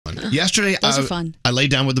Yesterday, Those are fun. I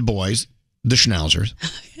laid down with the boys, the schnauzers,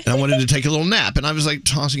 and I wanted to take a little nap. And I was like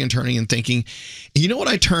tossing and turning and thinking, you know what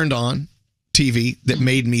I turned on TV that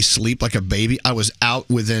made me sleep like a baby? I was out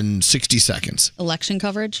within 60 seconds. Election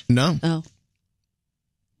coverage? No. Oh.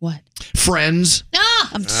 What? Friends.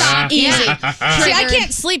 I'm so easy. See, I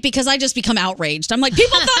can't sleep because I just become outraged. I'm like,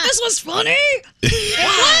 people thought this was funny.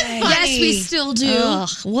 Yes, we still do. Ugh,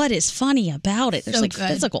 what is funny about it? There's So like good.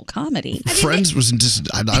 physical comedy. Friends was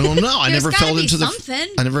just, I don't know. I There's never gotta fell be into something.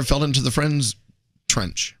 I never fell into the Friends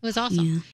trench. It was awesome.